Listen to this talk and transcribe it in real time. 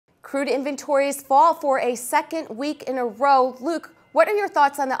Crude inventories fall for a second week in a row. Luke, what are your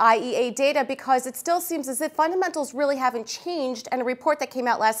thoughts on the IEA data? Because it still seems as if fundamentals really haven't changed, and a report that came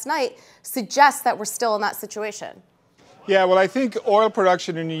out last night suggests that we're still in that situation. Yeah, well, I think oil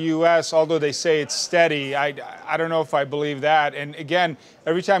production in the U.S., although they say it's steady, I don't know if I believe that. And again,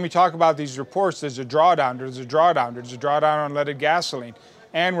 every time you talk about these reports, there's a drawdown, there's a drawdown, there's a drawdown on leaded gasoline.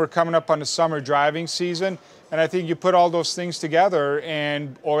 And we're coming up on the summer driving season. And I think you put all those things together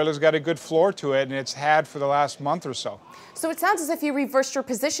and oil has got a good floor to it, and it's had for the last month or so. So it sounds as if you reversed your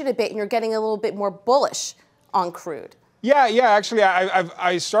position a bit and you're getting a little bit more bullish on crude. Yeah, actually,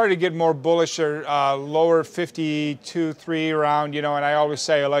 I started to get more bullish or lower 52.3 around, and I always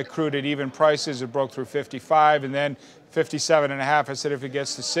say I like crude at even prices. It broke through 55 and then 57.5. I said if it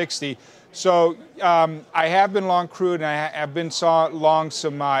gets to 60. So I have been long crude, and I have been long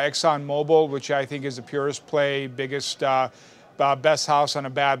some Exxon Mobil, which I think is the purest play, biggest, best house on a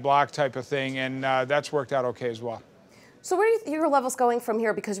bad block type of thing, and that's worked out okay as well. So where are your levels going from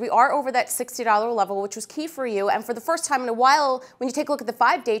here? Because we are over that $60 level, which was key for you. And for the first time in a while, when you take a look at the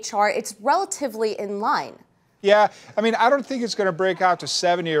 5-day chart, it's relatively in line. Yeah, I mean, I don't think it's going to break out to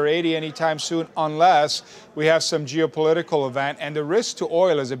 70 or 80 anytime soon unless we have some geopolitical event. And the risk to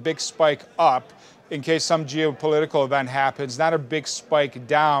oil is a big spike up in case some geopolitical event happens, not a big spike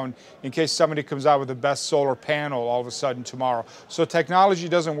down in case somebody comes out with the best solar panel all of a sudden tomorrow. So technology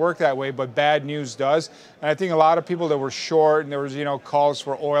doesn't work that way, but bad news does. And I think a lot of people that were short, and there was, calls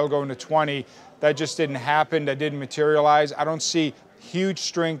for oil going to 20, that just didn't happen, that didn't materialize. I don't see huge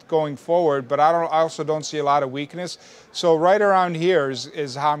strength going forward, but I also don't see a lot of weakness. So right around here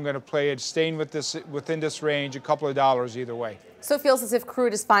is how I'm going to play it, staying within this range, a couple of dollars either way. So it feels as if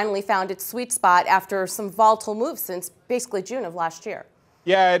crude has finally found its sweet spot after some volatile moves since basically June of last year.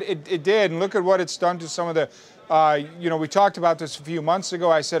 Yeah, it did. And look at what it's done to some of the, we talked about this a few months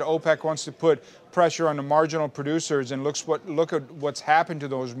ago. I said OPEC wants to put pressure on the marginal producers, and look at what's happened to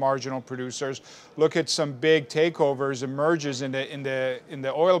those marginal producers. Look at some big takeovers and mergers in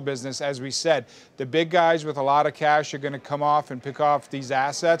the oil business. As we said, the big guys with a lot of cash are going to come off and pick off these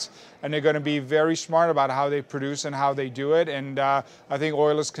assets, and they're going to be very smart about how they produce and how they do it. And I think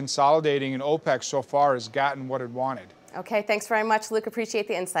oil is consolidating, and OPEC so far has gotten what it wanted. Okay, thanks very much, Luke. Appreciate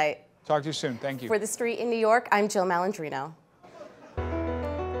the insight. Talk to you soon. Thank you. For TheStreet in New York, I'm Jill Malandrino.